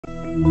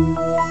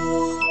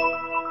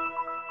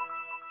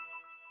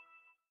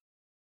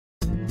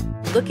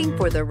Looking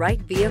for the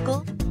right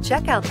vehicle?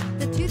 Check out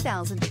the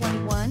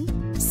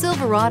 2021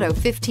 Silverado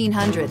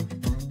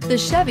 1500. The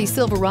Chevy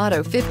Silverado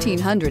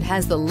 1500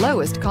 has the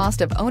lowest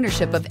cost of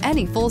ownership of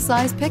any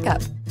full-size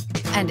pickup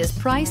and is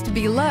priced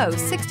below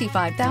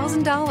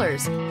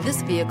 $65,000.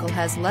 This vehicle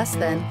has less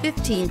than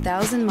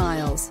 15,000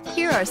 miles.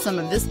 Here are some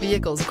of this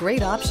vehicle's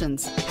great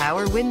options: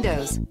 power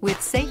windows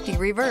with safety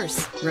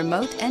reverse,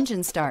 remote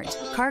engine start,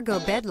 cargo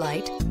bed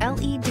light,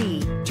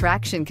 LED,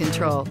 traction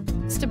control,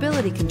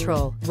 stability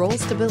control, roll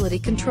stability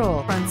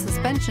control, front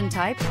suspension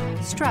type,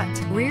 strut,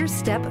 rear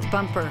step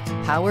bumper,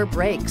 power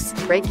brakes,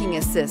 braking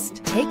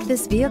assist. Take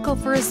this vehicle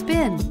for a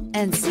spin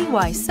and see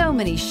why so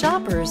many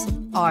shoppers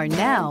are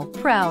now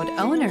proud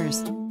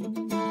owners.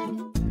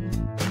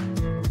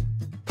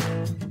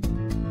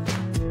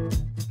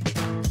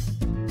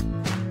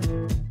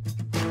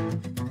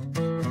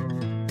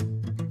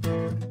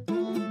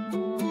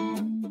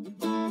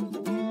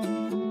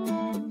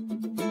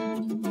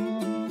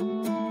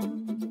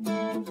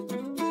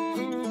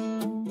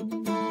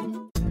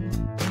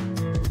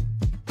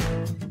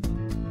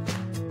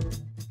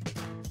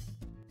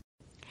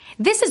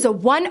 This is a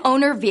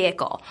one-owner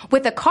vehicle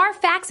with a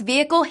Carfax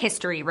Vehicle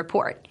History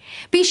Report.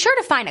 Be sure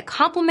to find a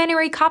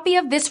complimentary copy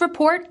of this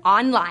report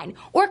online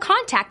or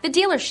contact the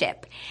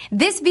dealership.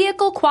 This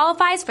vehicle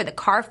qualifies for the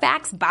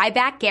Carfax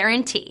Buyback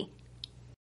Guarantee.